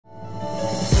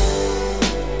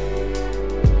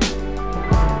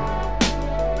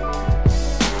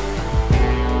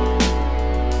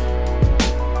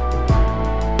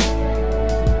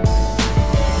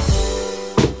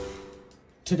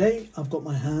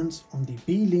lands on the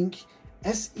Beelink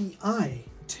Sei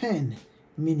 10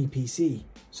 mini PC.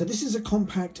 So this is a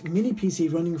compact mini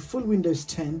PC running full Windows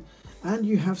 10, and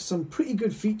you have some pretty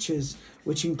good features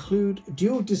which include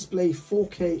dual display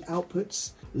 4K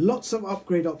outputs, lots of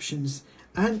upgrade options,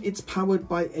 and it's powered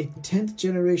by a 10th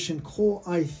generation Core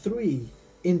i3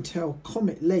 Intel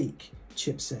Comet Lake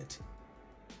chipset.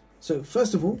 So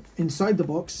first of all, inside the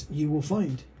box you will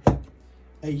find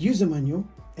a user manual,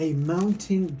 a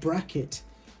mounting bracket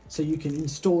so you can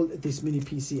install this mini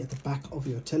PC at the back of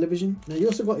your television. Now you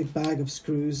also got a bag of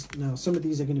screws. Now some of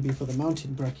these are going to be for the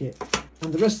mounting bracket,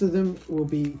 and the rest of them will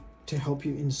be to help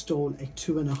you install a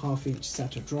 2.5-inch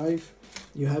SATA drive.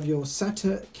 You have your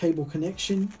SATA cable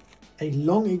connection, a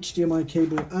long HDMI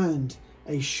cable and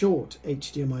a short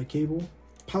HDMI cable,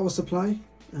 power supply,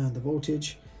 and the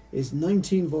voltage is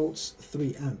 19 volts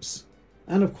 3 amps,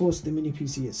 and of course the mini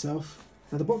PC itself.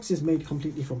 Now the box is made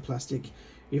completely from plastic.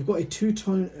 You've got a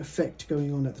two-tone effect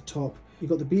going on at the top, you've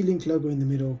got the Beelink logo in the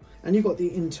middle, and you've got the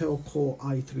Intel Core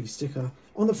i3 sticker.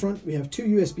 On the front we have two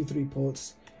USB 3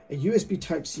 ports, a USB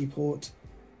Type-C port,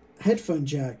 headphone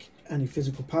jack, and a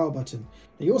physical power button.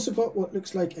 Now you also got what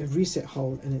looks like a reset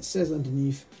hole, and it says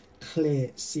underneath clear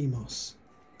CMOS.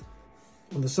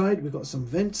 On the side we've got some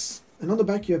vents, and on the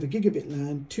back you have a Gigabit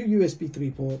LAN, two USB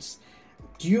 3 ports,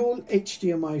 dual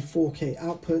HDMI 4K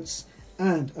outputs,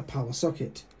 and a power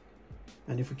socket.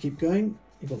 And if we keep going,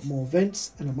 you've got more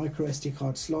vents and a microSD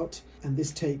card slot, and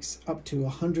this takes up to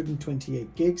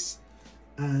 128 gigs.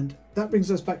 And that brings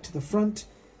us back to the front,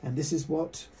 and this is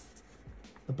what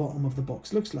the bottom of the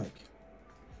box looks like.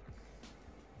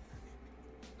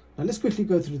 Now let's quickly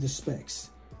go through the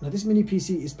specs. Now this mini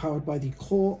PC is powered by the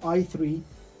Core i3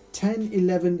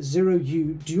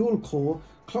 10110U dual core,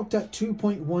 clocked at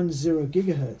 2.10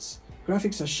 GHz.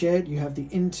 Graphics are shared. You have the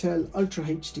Intel Ultra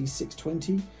HD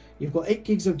 620. You've got 8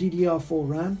 gigs of DDR4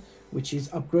 RAM, which is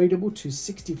upgradable to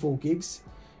 64 gigs.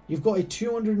 You've got a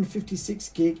 256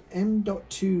 gig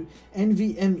M.2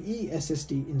 NVMe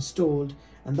SSD installed,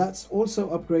 and that's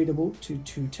also upgradable to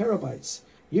 2 terabytes.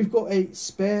 You've got a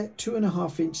spare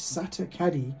 2.5-inch SATA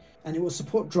caddy, and it will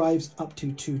support drives up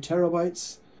to 2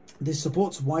 terabytes. This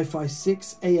supports Wi-Fi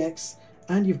 6, AX,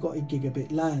 and you've got a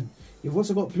Gigabit LAN. You've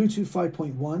also got Bluetooth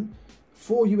 5.1,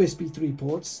 4 USB 3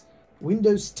 ports,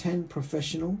 Windows 10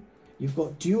 Professional. You've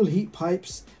got dual heat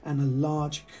pipes and a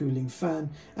large cooling fan,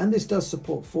 and this does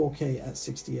support 4K at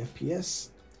 60 FPS.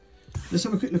 Let's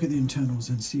have a quick look at the internals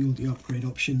and see all the upgrade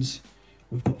options.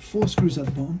 We've got 4 screws at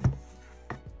the bottom.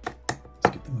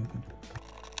 Let's get them open.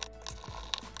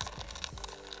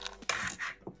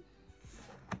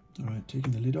 All right,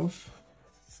 taking the lid off.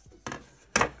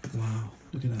 Wow,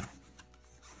 look at that.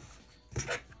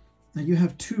 Now you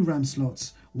have 2 RAM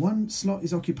slots. One slot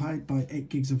is occupied by 8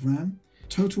 gigs of RAM.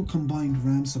 Total combined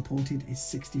RAM supported is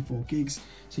 64 gigs,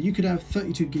 so you could have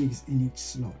 32 gigs in each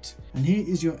slot. And here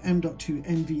is your M.2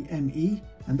 NVMe,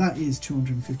 and that is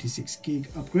 256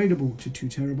 gig, upgradable to 2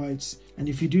 terabytes. And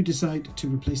if you do decide to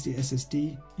replace the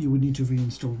SSD, you would need to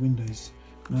reinstall Windows.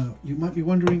 Now you might be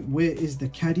wondering, where is the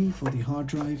caddy for the hard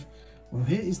drive? Well,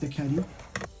 here is the caddy.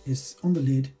 It's on the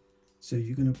lid. So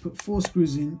you're going to put 4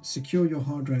 screws in, secure your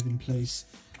hard drive in place,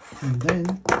 and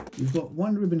then you've got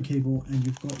 1 ribbon cable and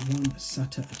you've got 1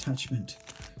 SATA attachment.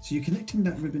 So you're connecting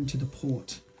that ribbon to the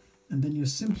port, and then you're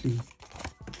simply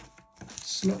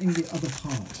slotting the other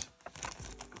part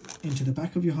into the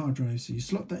back of your hard drive. So you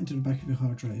slot that into the back of your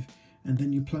hard drive, and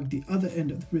then you plug the other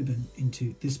end of the ribbon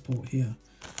into this port here,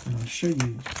 and I'll show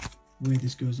you where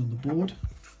this goes on the board.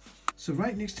 So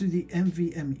right next to the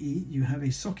NVMe you have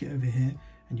a socket over here,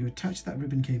 and you attach that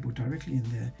ribbon cable directly in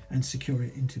there and secure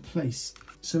it into place.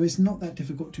 So it's not that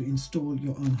difficult to install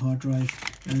your own hard drive,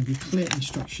 and the clear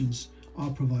instructions are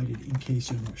provided in case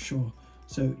you're not sure.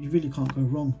 So you really can't go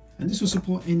wrong. And this will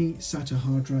support any SATA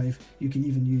hard drive. You can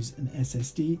even use an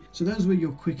SSD. So those were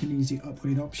your quick and easy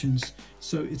upgrade options.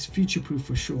 So it's future-proof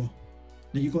for sure.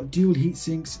 Now you've got dual heat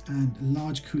sinks and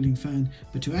large cooling fan,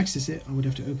 but to access it I would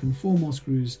have to open 4 more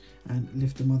screws and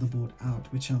lift the motherboard out,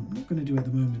 which I'm not going to do at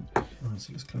the moment. Alright,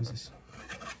 so let's close this.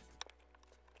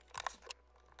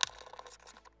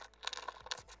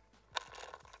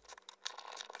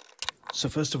 So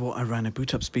first of all, I ran a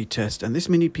boot up speed test, and this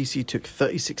mini PC took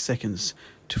 36 seconds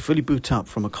to fully boot up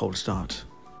from a cold start.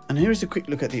 And here is a quick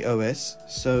look at the OS.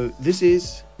 So this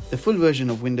is the full version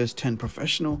of Windows 10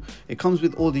 Professional. It comes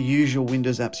with all the usual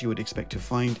Windows apps you would expect to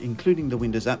find, including the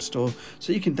Windows App Store,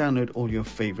 so you can download all your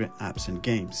favorite apps and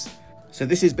games. So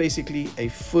this is basically a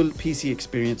full PC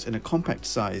experience in a compact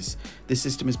size. This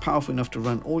system is powerful enough to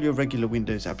run all your regular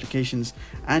Windows applications,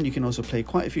 and you can also play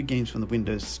quite a few games from the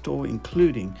Windows Store,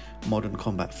 including Modern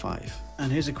Combat 5.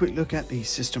 And here's a quick look at the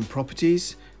system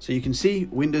properties. So you can see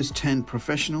Windows 10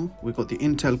 Professional. We've got the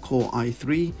Intel Core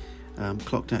i3,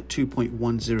 clocked at 2.10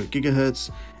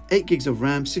 gigahertz, 8 gigs of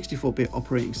RAM, 64-bit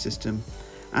operating system,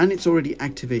 and it's already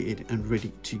activated and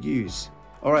ready to use.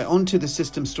 All right, on to the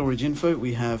system storage info.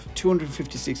 We have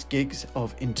 256 gigs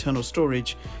of internal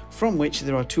storage, from which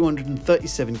there are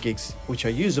 237 gigs which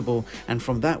are usable, and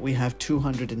from that we have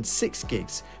 206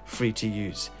 gigs free to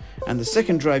use. And the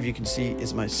second drive you can see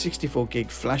is my 64 gig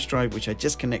flash drive, which I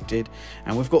just connected,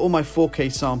 and we've got all my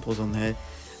 4K samples on there,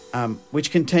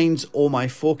 which contains all my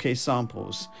 4K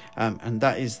samples, and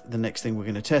that is the next thing we're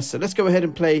going to test. So let's go ahead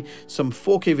and play some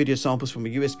 4K video samples from a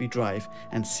USB drive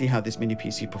and see how this mini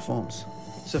PC performs.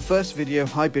 So first video,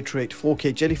 high bitrate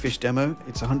 4K Jellyfish demo.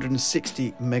 It's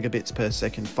 160 megabits per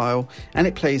second file, and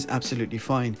it plays absolutely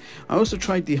fine. I also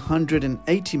tried the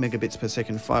 180 megabits per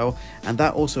second file, and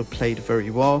that also played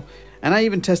very well. And I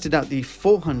even tested out the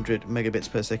 400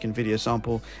 megabits per second video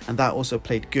sample, and that also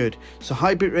played good. So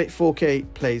high bitrate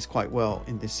 4K plays quite well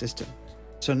in this system.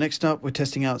 So next up, we're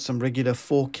testing out some regular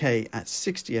 4K at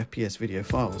 60 FPS video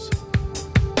files.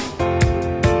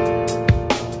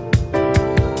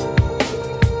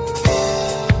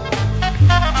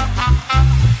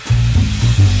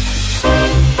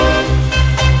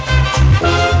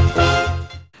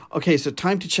 Okay, so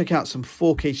time to check out some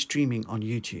 4K streaming on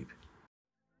YouTube.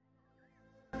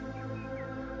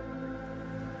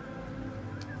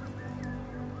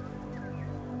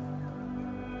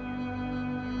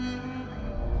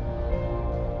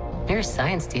 You're a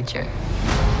science teacher.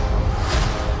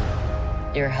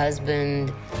 Your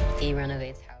husband, he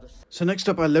renovates houses. So next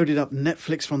up, I loaded up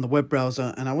Netflix from the web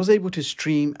browser, and I was able to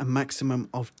stream a maximum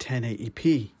of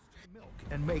 1080p.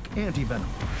 And make anti-venom.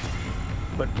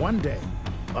 But one day,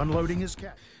 unloading his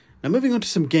cat. Now moving on to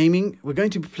some gaming, we're going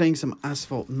to be playing some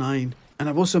Asphalt 9, and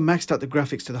I've also maxed out the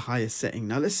graphics to the highest setting.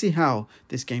 Now let's see how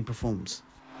this game performs.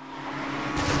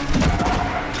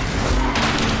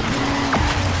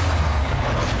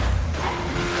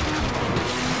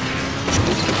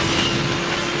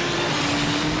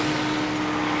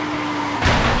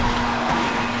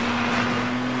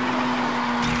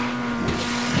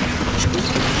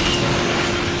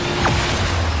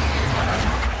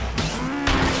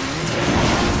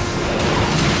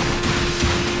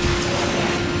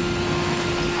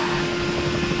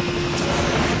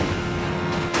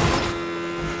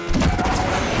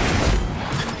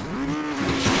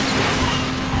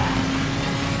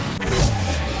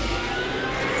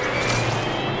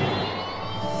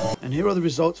 And here are the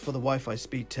results for the Wi-Fi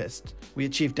speed test. We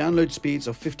achieved download speeds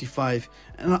of 55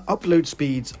 and upload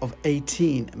speeds of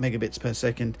 18 megabits per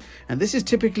second. And this is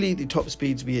typically the top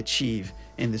speeds we achieve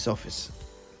in this office.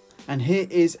 And here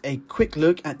is a quick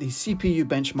look at the CPU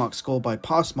benchmark score by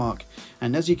Passmark.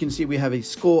 And as you can see, we have a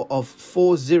score of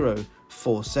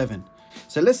 4047.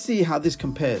 So let's see how this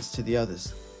compares to the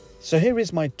others. So here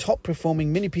is my top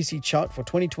performing mini PC chart for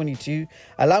 2022,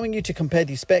 allowing you to compare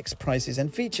the specs, prices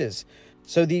and features.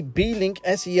 So the Beelink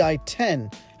Sei 10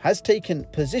 has taken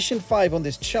position 5 on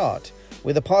this chart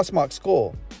with a Passmark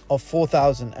score of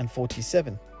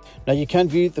 4047. Now you can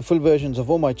view the full versions of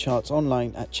all my charts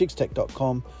online at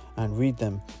chigztech.com and read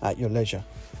them at your leisure.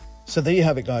 So there you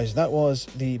have it guys, that was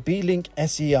the Beelink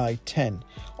Sei 10,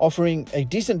 offering a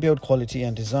decent build quality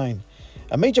and design.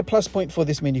 A major plus point for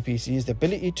this mini PC is the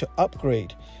ability to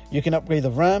upgrade. You can upgrade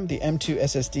the RAM, the M.2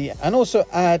 SSD, and also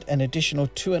add an additional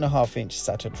 2.5-inch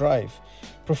Sata drive.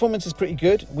 Performance is pretty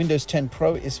good. Windows 10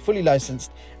 Pro is fully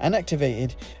licensed and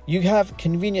activated. You have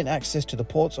convenient access to the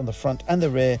ports on the front and the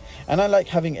rear, and I like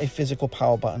having a physical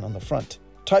power button on the front.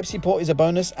 Type-C port is a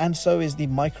bonus, and so is the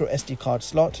microSD card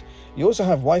slot. You also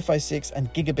have Wi-Fi 6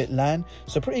 and Gigabit LAN,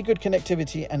 so pretty good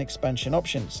connectivity and expansion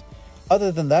options.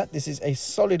 Other than that, this is a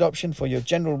solid option for your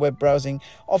general web browsing,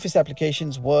 office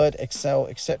applications, Word, Excel,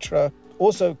 etc.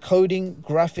 Also, coding,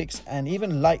 graphics, and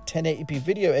even light 1080p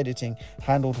video editing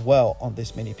handled well on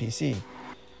this mini PC.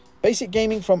 Basic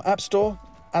gaming from App Store,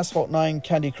 Asphalt 9,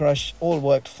 Candy Crush, all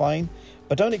worked fine,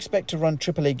 but don't expect to run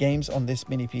AAA games on this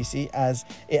mini PC as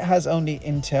it has only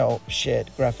Intel shared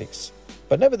graphics.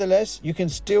 But nevertheless, you can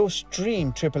still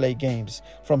stream AAA games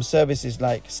from services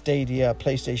like Stadia,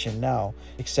 PlayStation Now,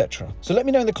 etc. So let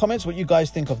me know in the comments what you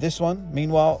guys think of this one.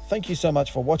 Meanwhile, thank you so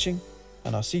much for watching,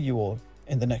 and I'll see you all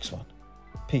in the next one.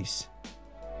 Peace.